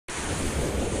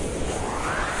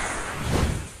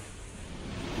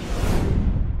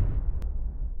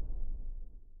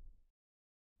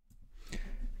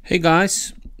Hey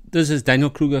guys, this is Daniel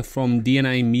Kruger from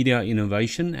DNA Media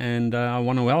Innovation, and I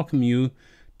want to welcome you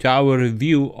to our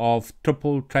review of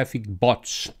Triple Traffic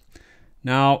Bots.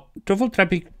 Now, Triple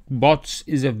Traffic Bots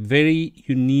is a very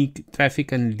unique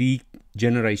traffic and lead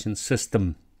generation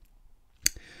system.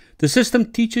 The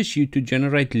system teaches you to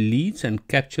generate leads and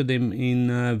capture them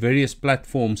in various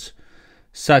platforms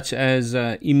such as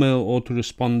email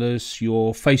autoresponders,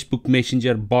 your Facebook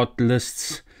Messenger bot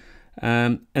lists,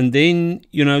 and then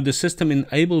the system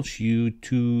enables you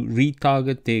to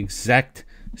retarget the exact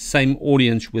same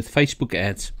audience with Facebook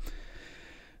ads.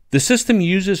 The system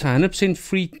uses 100%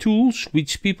 free tools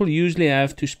which people usually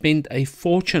have to spend a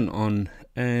fortune on,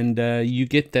 and you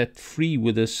get that free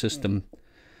with this system.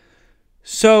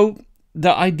 So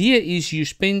the idea is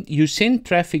you send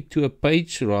traffic to a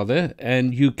page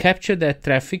and you capture that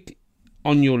traffic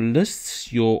on your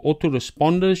lists, your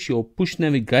autoresponders, your push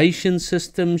navigation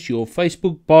systems, your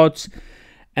Facebook bots,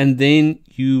 and then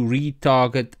you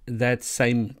retarget that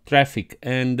same traffic.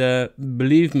 And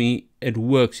believe me, it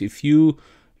works. If you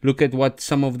look at what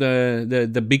some of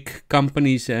the big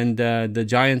companies and the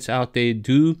giants out there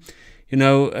do,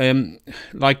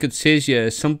 like it says here,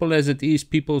 as simple as it is,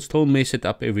 people still mess it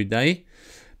up every day,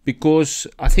 because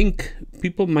I think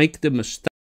people make the mistake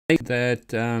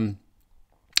that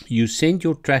you send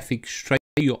your traffic straight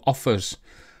to your offers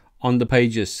on the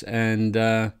pages, and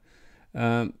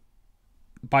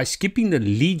by skipping the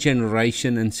lead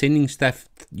generation and sending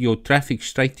your traffic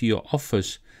straight to your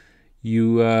offers,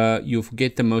 you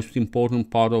forget the most important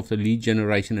part of the lead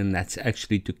generation, and that's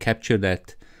actually to capture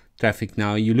that traffic.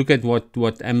 Now you look at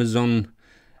what Amazon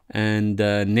and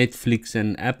Netflix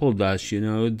and Apple does.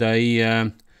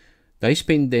 They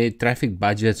spend their traffic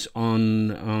budgets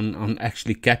on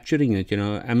actually capturing it.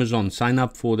 Amazon, sign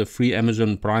up for the free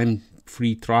Amazon Prime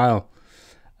free trial.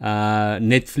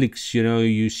 Netflix,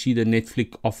 you see the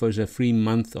Netflix offers a free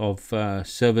month of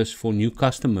service for new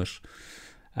customers.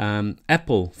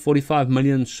 Apple, 45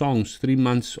 million songs, 3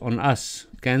 months on us,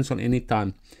 cancel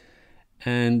anytime.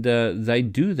 And they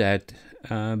do that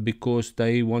because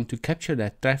they want to capture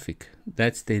that traffic.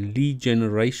 That's their lead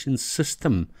generation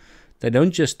system. They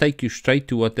don't just take you straight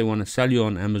to what they want to sell you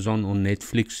on Amazon or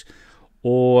Netflix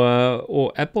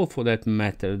or Apple for that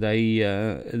matter.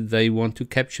 They want to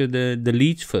capture the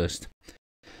leads first.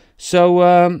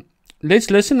 So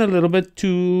let's listen a little bit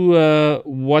to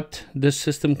what this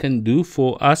system can do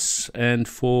for us and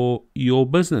for your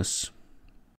business.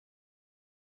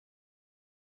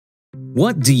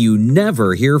 What do you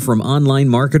never hear from online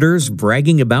marketers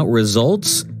bragging about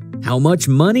results? How much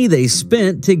money they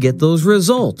spent to get those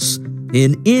results.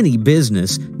 In any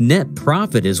business, net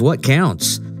profit is what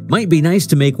counts. Might be nice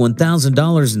to make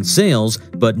 $1,000 in sales,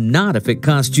 but not if it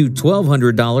costs you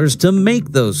 $1,200 to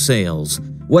make those sales.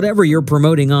 Whatever you're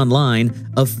promoting online,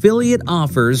 affiliate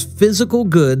offers, physical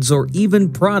goods, or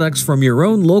even products from your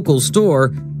own local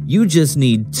store, you just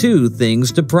need two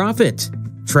things to profit: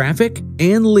 traffic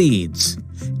and leads.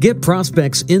 Get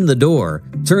prospects in the door,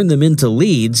 turn them into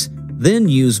leads, then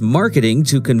use marketing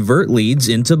to convert leads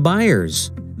into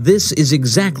buyers. This is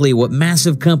exactly what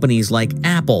massive companies like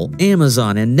Apple,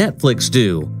 Amazon, and Netflix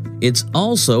do. It's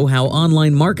also how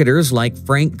online marketers like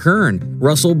Frank Kern,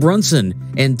 Russell Brunson,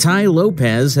 and Tai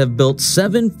Lopez have built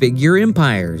seven-figure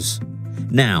empires.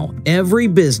 Now, every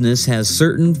business has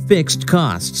certain fixed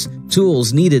costs,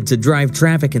 tools needed to drive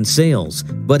traffic and sales,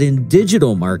 but in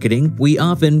digital marketing, we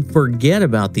often forget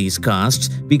about these costs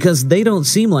because they don't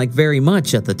seem like very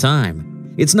much at the time.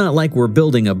 It's not like we're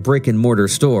building a brick-and-mortar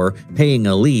store, paying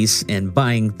a lease, and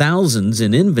buying thousands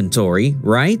in inventory,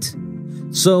 right?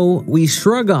 So we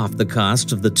shrug off the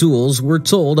cost of the tools we're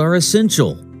told are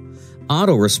essential.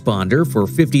 Autoresponder for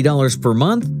 $50 per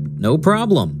month? No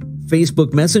problem.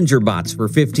 Facebook Messenger bots for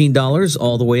 $15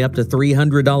 all the way up to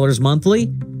 $300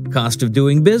 monthly? Cost of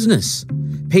doing business.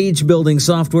 Page building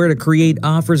software to create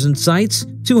offers and sites?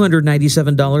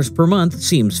 $297 per month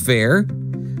seems fair.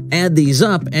 Add these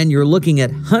up and you're looking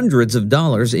at hundreds of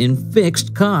dollars in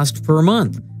fixed cost per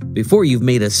month before you've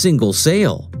made a single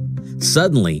sale.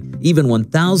 Suddenly, even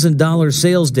 $1,000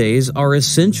 sales days are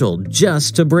essential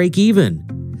just to break even.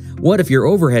 What if your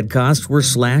overhead costs were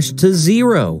slashed to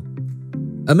zero?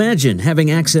 Imagine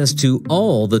having access to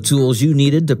all the tools you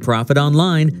needed to profit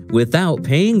online without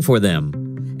paying for them,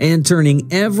 and turning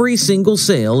every single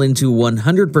sale into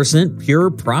 100% pure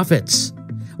profits.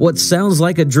 What sounds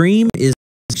like a dream is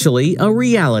actually a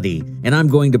reality, and I'm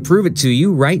going to prove it to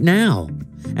you right now.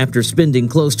 After spending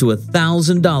close to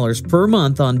 $1,000 per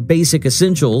month on basic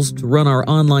essentials to run our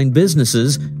online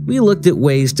businesses, we looked at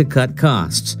ways to cut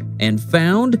costs and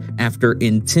found, after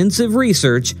intensive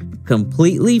research,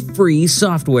 completely free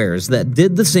softwares that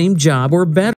did the same job or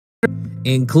better,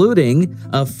 including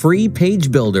a free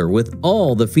page builder with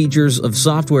all the features of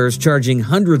softwares charging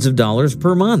hundreds of dollars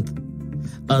per month,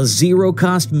 a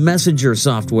zero-cost messenger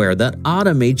software that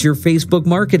automates your Facebook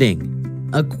marketing,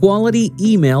 a quality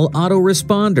email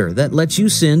autoresponder that lets you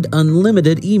send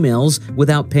unlimited emails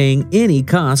without paying any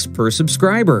cost per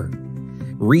subscriber,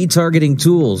 retargeting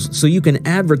tools so you can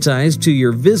advertise to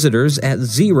your visitors at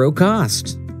zero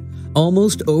cost.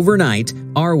 Almost overnight,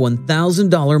 our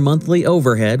 $1,000 monthly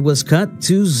overhead was cut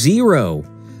to zero.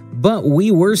 But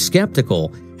we were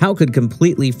skeptical. How could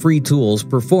completely free tools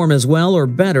perform as well or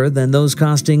better than those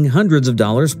costing hundreds of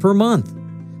dollars per month?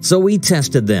 So we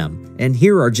tested them, and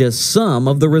here are just some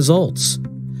of the results.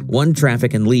 One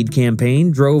traffic and lead campaign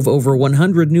drove over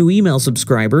 100 new email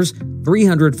subscribers,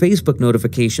 300 Facebook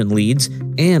notification leads,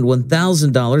 and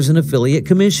 $1,000 in affiliate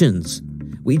commissions.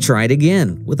 We tried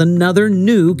again with another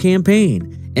new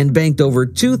campaign and banked over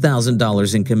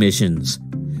 $2,000 in commissions.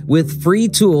 With free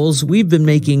tools, we've been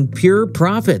making pure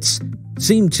profits.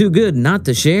 Seemed too good not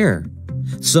to share.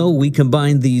 So we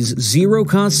combined these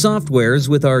zero-cost softwares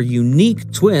with our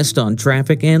unique twist on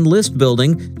traffic and list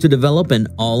building to develop an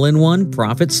all-in-one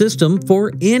profit system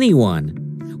for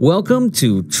anyone. Welcome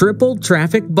to Triple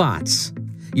Traffic Bots,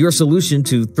 your solution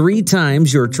to 3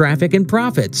 times your traffic and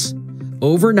profits.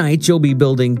 Overnight, you'll be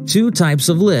building 2 types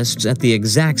of lists at the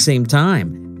exact same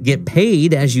time. Get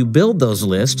paid as you build those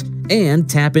lists and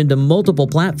tap into multiple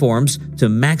platforms to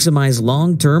maximize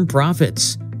long-term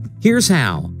profits. Here's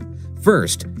how.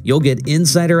 First, you'll get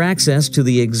insider access to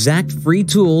the exact free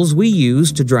tools we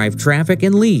use to drive traffic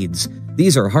and leads.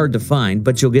 These are hard to find,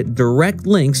 but you'll get direct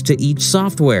links to each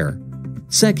software.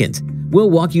 Second, we'll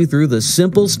walk you through the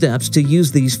simple steps to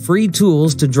use these free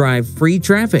tools to drive free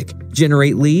traffic,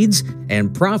 generate leads,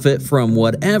 and profit from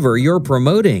whatever you're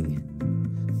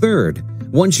promoting. Third,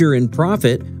 once you're in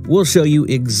profit, we'll show you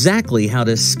exactly how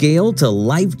to scale to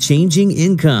life-changing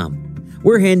income.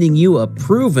 We're handing you a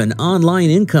proven online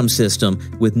income system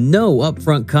with no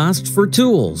upfront costs for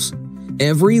tools.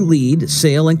 Every lead,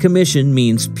 sale, and commission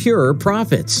means pure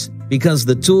profits because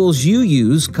the tools you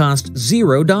use cost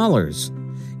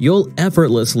 $0. You'll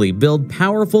effortlessly build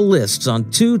powerful lists on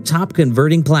 2 top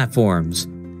converting platforms.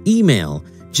 Email,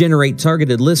 generate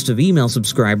targeted lists of email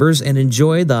subscribers and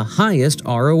enjoy the highest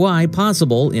ROI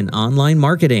possible in online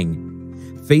marketing.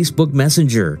 Facebook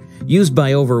Messenger, used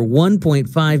by over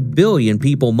 1.5 billion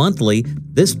people monthly,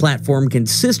 this platform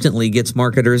consistently gets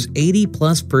marketers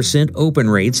 80+% open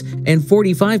rates and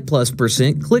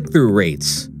 45+% click-through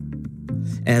rates.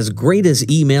 As great as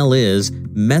email is,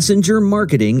 messenger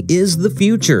marketing is the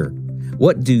future.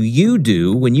 What do you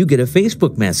do when you get a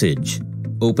Facebook message?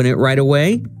 Open it right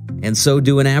away? And so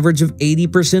do an average of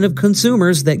 80% of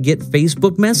consumers that get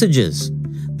Facebook messages.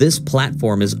 This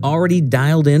platform is already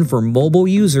dialed in for mobile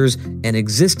users, and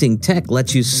existing tech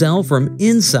lets you sell from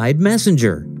inside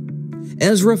Messenger.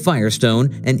 Ezra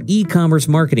Firestone, an e-commerce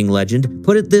marketing legend,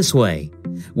 put it this way: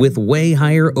 with way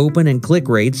higher open and click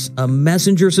rates, a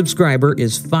Messenger subscriber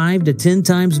is 5 to 10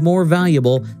 times more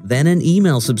valuable than an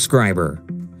email subscriber.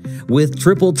 With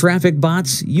Triple Traffic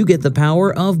Bots, you get the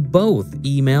power of both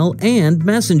email and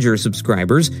Messenger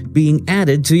subscribers being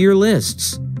added to your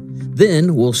lists.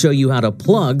 Then we'll show you how to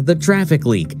plug the traffic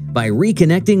leak by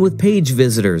reconnecting with page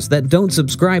visitors that don't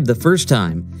subscribe the first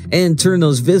time and turn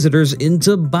those visitors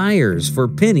into buyers for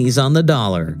pennies on the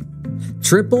dollar.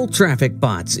 Triple Traffic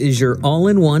Bots is your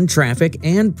all-in-one traffic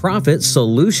and profit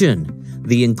solution.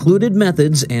 The included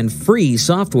methods and free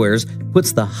softwares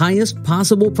puts the highest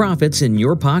possible profits in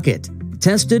your pocket.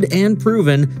 Tested and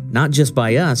proven not just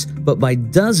by us, but by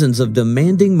dozens of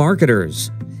demanding marketers.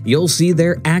 You'll see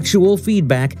their actual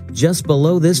feedback just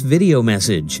below this video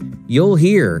message. You'll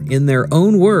hear, in their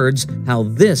own words, how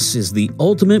this is the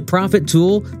ultimate profit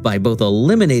tool by both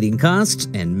eliminating costs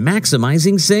and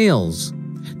maximizing sales.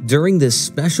 During this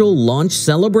special launch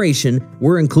celebration,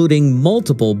 we're including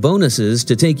multiple bonuses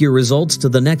to take your results to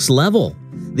the next level.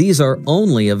 These are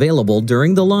only available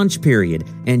during the launch period,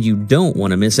 and you don't want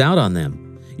to miss out on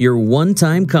them. Your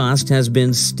one-time cost has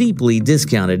been steeply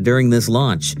discounted during this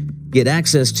launch. Get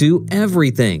access to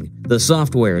everything, the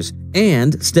softwares,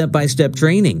 and step-by-step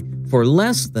training for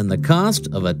less than the cost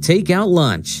of a takeout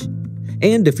lunch.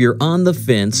 And if you're on the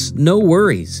fence, no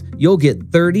worries. You'll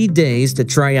get 30 days to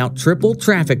try out Triple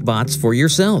Traffic Bots for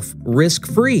yourself,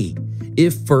 risk-free.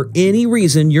 If for any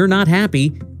reason you're not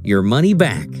happy, your money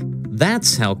back.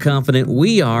 That's how confident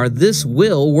we are this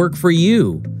will work for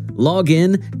you. Log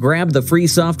in, grab the free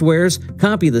softwares,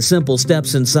 copy the simple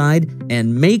steps inside,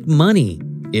 and make money.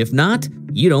 If not,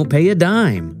 you don't pay a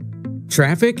dime.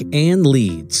 traffic, and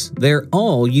leads. They're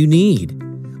all you need.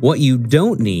 What you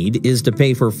don't need is to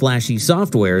pay for flashy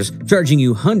softwares charging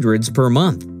you hundreds per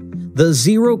month. The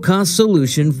zero-cost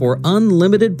solution for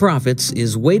unlimited profits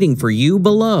is waiting for you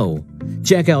below.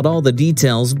 Check out all the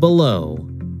details below.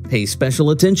 Pay special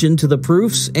attention to the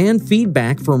proofs and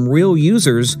feedback from real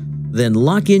users, then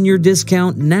lock in your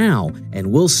discount now,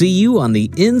 and we'll see you on the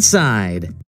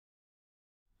inside.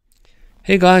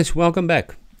 Hey guys, welcome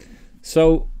back.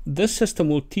 So this system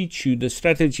will teach you the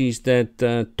strategies that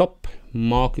top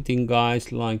marketing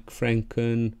guys like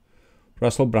Franken,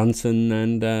 Russell Brunson,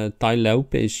 and Ty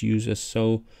Lopez uses.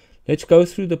 So let's go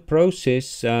through the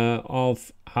process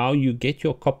of how you get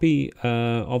your copy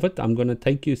of it. I'm going to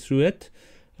take you through it,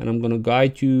 and I'm going to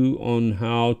guide you on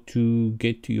how to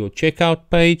get to your checkout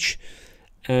page,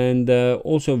 and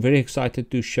also very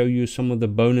excited to show you some of the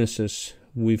bonuses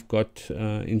we've got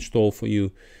in store for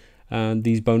you.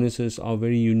 These bonuses are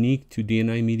very unique to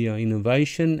DNA Media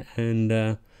Innovation, and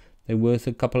they're worth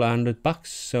a couple of $100,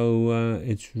 so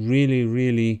it's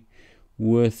really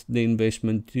worth the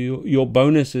investment. Your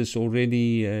bonuses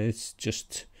already it's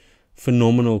just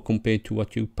phenomenal compared to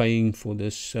what you're paying for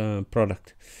this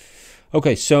product.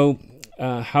 Okay, so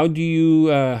how do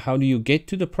you get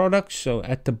to the product? So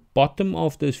at the bottom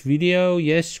of this video,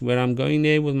 yes, where I'm going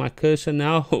there with my cursor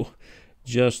now,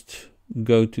 just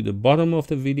go to the bottom of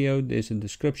the video. There's a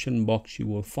description box. You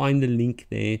will find the link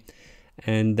there,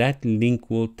 and that link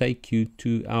will take you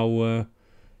to our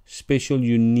special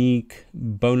unique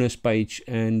bonus page.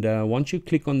 And once you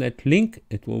click on that link,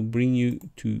 it will bring you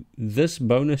to this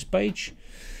bonus page.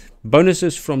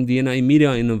 Bonuses from DNA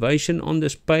Media Innovation. On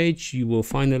this page you will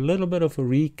find a little bit of a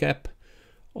recap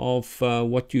of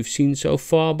what you've seen so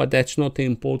far, but that's not the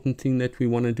important thing that we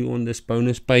want to do on this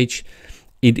bonus page.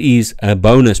 It is a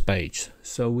bonus page,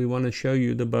 so we want to show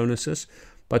you the bonuses.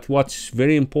 But what's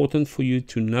very important for you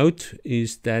to note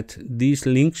is that these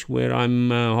links where I'm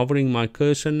hovering my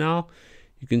cursor now,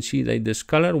 you can see they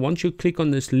discolor. Once you click on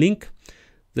this link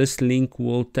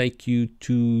will take you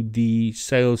to the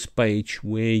sales page,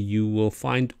 where you will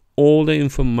find all the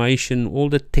information, all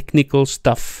the technical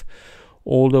stuff,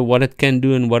 all the what it can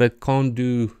do and what it can't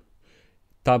do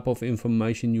type of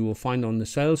information you will find on the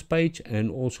sales page. And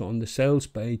also on the sales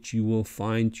page you will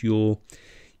find your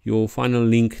final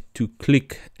link to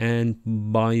click and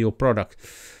buy your product.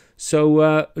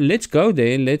 So let's go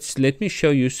there. Let me show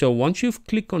you. So once you've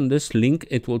clicked on this link,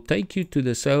 it will take you to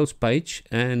the sales page,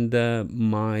 and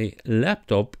my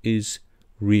laptop is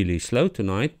really slow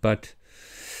tonight, but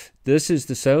this is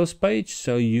the sales page,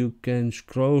 so you can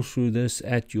scroll through this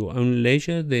at your own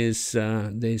leisure. There's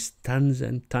tons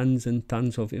and tons and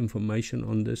tons of information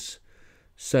on this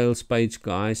sales page,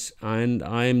 guys, and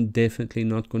I'm definitely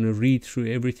not going to read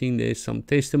through everything. There's some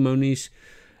testimonies,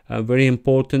 very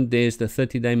important. There's the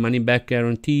 30-day money back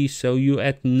guarantee, so you're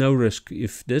at no risk.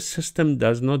 If this system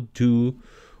does not do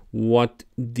what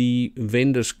the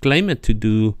vendors claim it to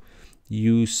do,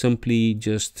 you simply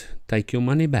just take your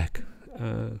money back.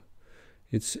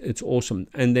 It's awesome.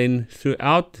 And then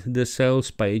throughout the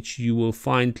sales page you will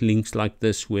find links like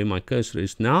this, where my cursor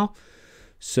is now.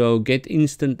 So get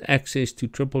instant access to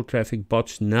triple traffic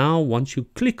bots now. Once you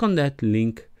click on that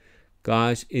link,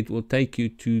 guys, it will take you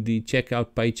to the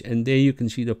checkout page, and there you can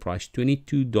see the price,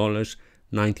 $22.95.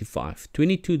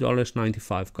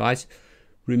 $22.95, guys.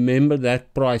 Remember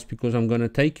that price, because I'm going to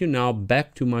take you now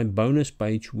back to my bonus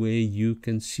page, where you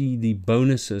can see the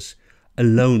bonuses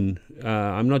alone.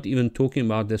 I'm not even talking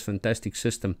about this fantastic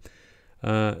system.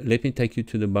 Let me take you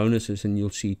to the bonuses, and you'll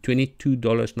see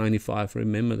 $22.95.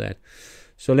 Remember that.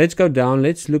 So let's go down.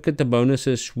 Let's look at the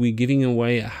bonuses. We're giving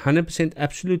away 100%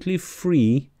 absolutely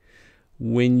free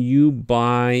when you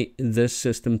buy this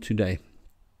system today.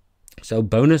 So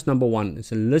bonus number one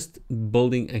is a list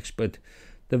building expert.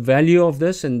 The value of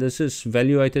this, and this is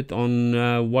valuated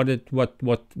on what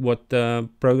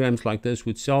programs like this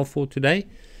would sell for today.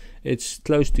 It's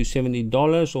close to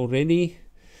 $70 already,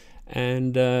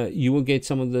 and you will get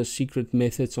some of the secret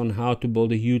methods on how to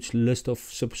build a huge list of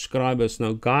subscribers.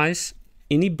 Now, guys,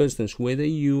 any business, whether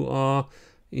you are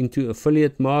into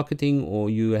affiliate marketing, or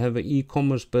you have an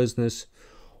e-commerce business,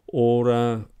 or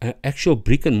an actual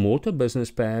brick and mortar business,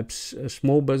 perhaps a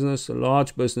small business, a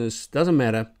large business, doesn't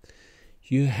matter.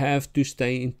 You have to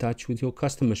stay in touch with your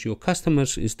customers. Your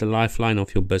customers is the lifeline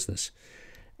of your business.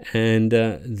 And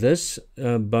this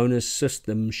bonus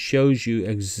system shows you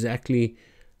exactly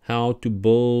how to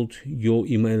build your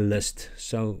email list.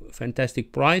 So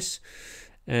fantastic price.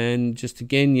 And just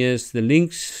again, here's the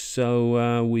links.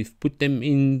 So we've put them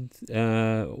in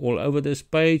all over this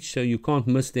page, so you can't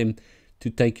miss them to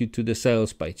take you to the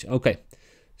sales page. Okay,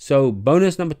 So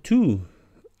bonus number 2,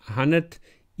 100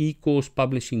 e-course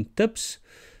publishing tips.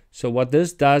 So what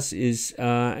this does is,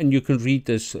 and you can read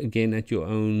this again at your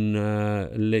own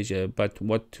leisure, but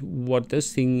what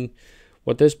this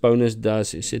bonus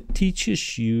does is it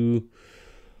teaches you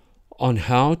on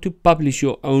how to publish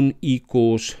your own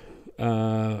e-course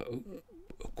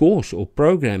course or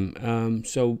program.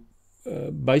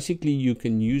 Basically you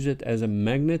can use it as a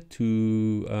magnet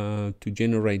to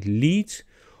generate leads,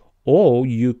 or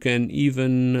you can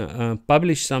even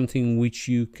publish something which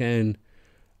you can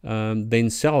then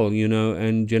sell,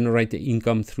 and generate the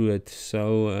income through it.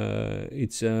 So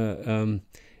it's a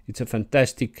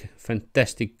fantastic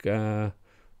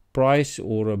price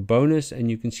or a bonus,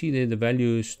 and you can see there the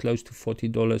value is close to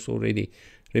 $40 already.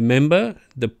 Remember,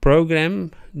 the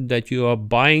program that you are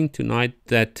buying tonight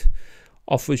that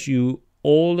offers you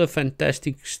all the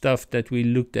fantastic stuff that we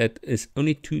looked at is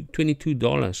only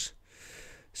 $22.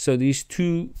 So these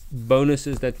 2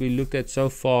 bonuses that we looked at so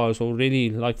far is already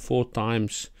like 4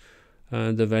 times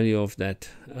the value of that.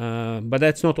 But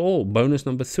that's not all. Bonus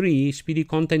number 3, speedy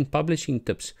content publishing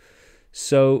tips.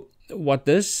 So what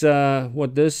this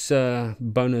bonus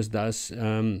does,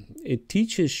 it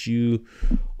teaches you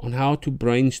on how to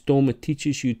brainstorm. It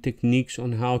teaches you techniques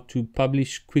on how to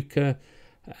publish quicker,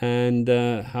 and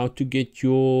how to get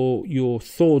your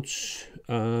thoughts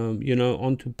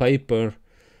onto paper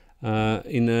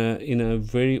in a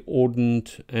very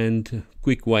ordered and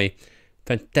quick way.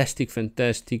 Fantastic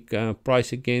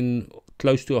price again,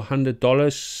 close to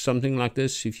 $100, something like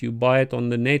this. If you buy it on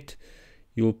the net,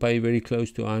 you will pay very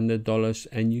close to $100,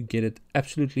 and you get it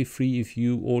absolutely free if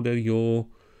you order your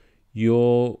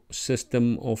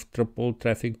system of triple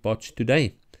traffic bots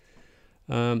today.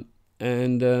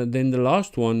 And then the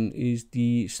last one is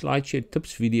the SlideShare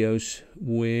tips videos,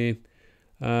 where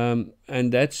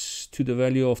and that's to the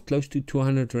value of close to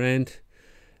 200 Rand,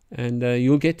 and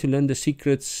you'll get to learn the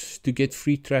secrets to get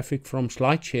free traffic from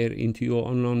SlideShare into your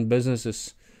online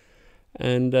businesses.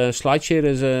 And SlideShare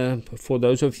is for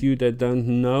those of you that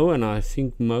don't know, and I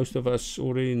think most of us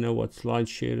already know what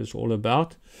SlideShare is all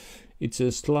about. It's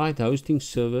a slide hosting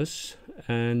service,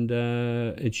 and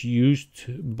it's used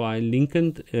by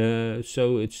LinkedIn.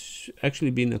 So it's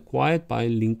actually been acquired by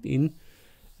LinkedIn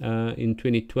in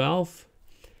 2012,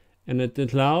 and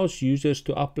it allows users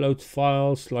to upload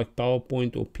files like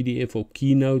PowerPoint or PDF or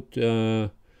Keynote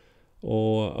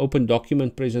or open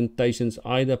document presentations,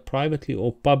 either privately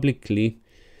or publicly,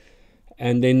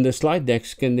 and then the slide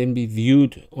decks can then be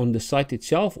viewed on the site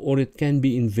itself, or it can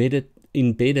be embedded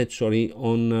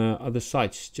on other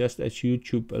sites, just as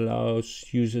YouTube allows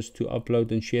users to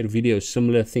upload and share videos.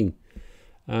 Similar thing.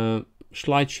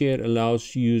 SlideShare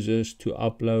allows users to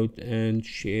upload and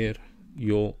share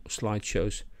your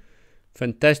slideshows.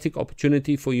 Fantastic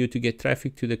opportunity for you to get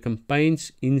traffic to the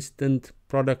campaigns Instant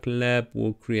Product Lab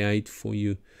will create for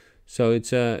you. So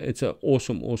it's a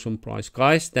awesome price,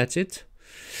 guys. That's it.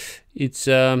 It's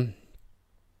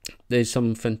there's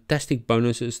some fantastic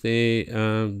bonuses there.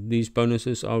 These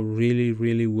bonuses are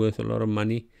really worth a lot of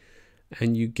money,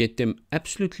 and you get them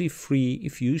absolutely free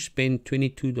if you spend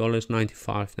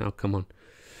 $22.95. Now come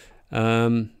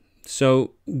on.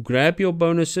 So grab your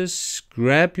bonuses,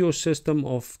 grab your system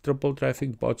of triple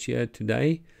traffic bots here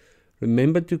today.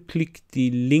 Remember to click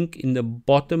the link in the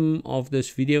bottom of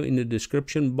this video in the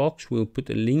description box. We'll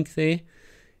put a link there.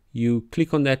 You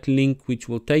click on that link, which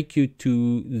will take you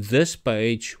to this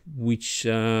page, which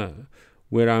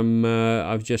where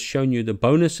I've just shown you the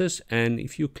bonuses. And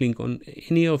if you click on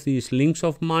any of these links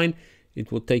of mine,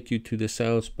 it will take you to the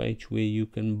sales page where you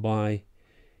can buy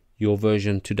your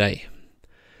version today.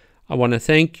 I want to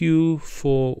thank you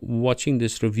for watching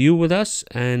this review with us,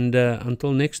 and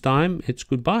until next time, it's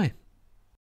goodbye.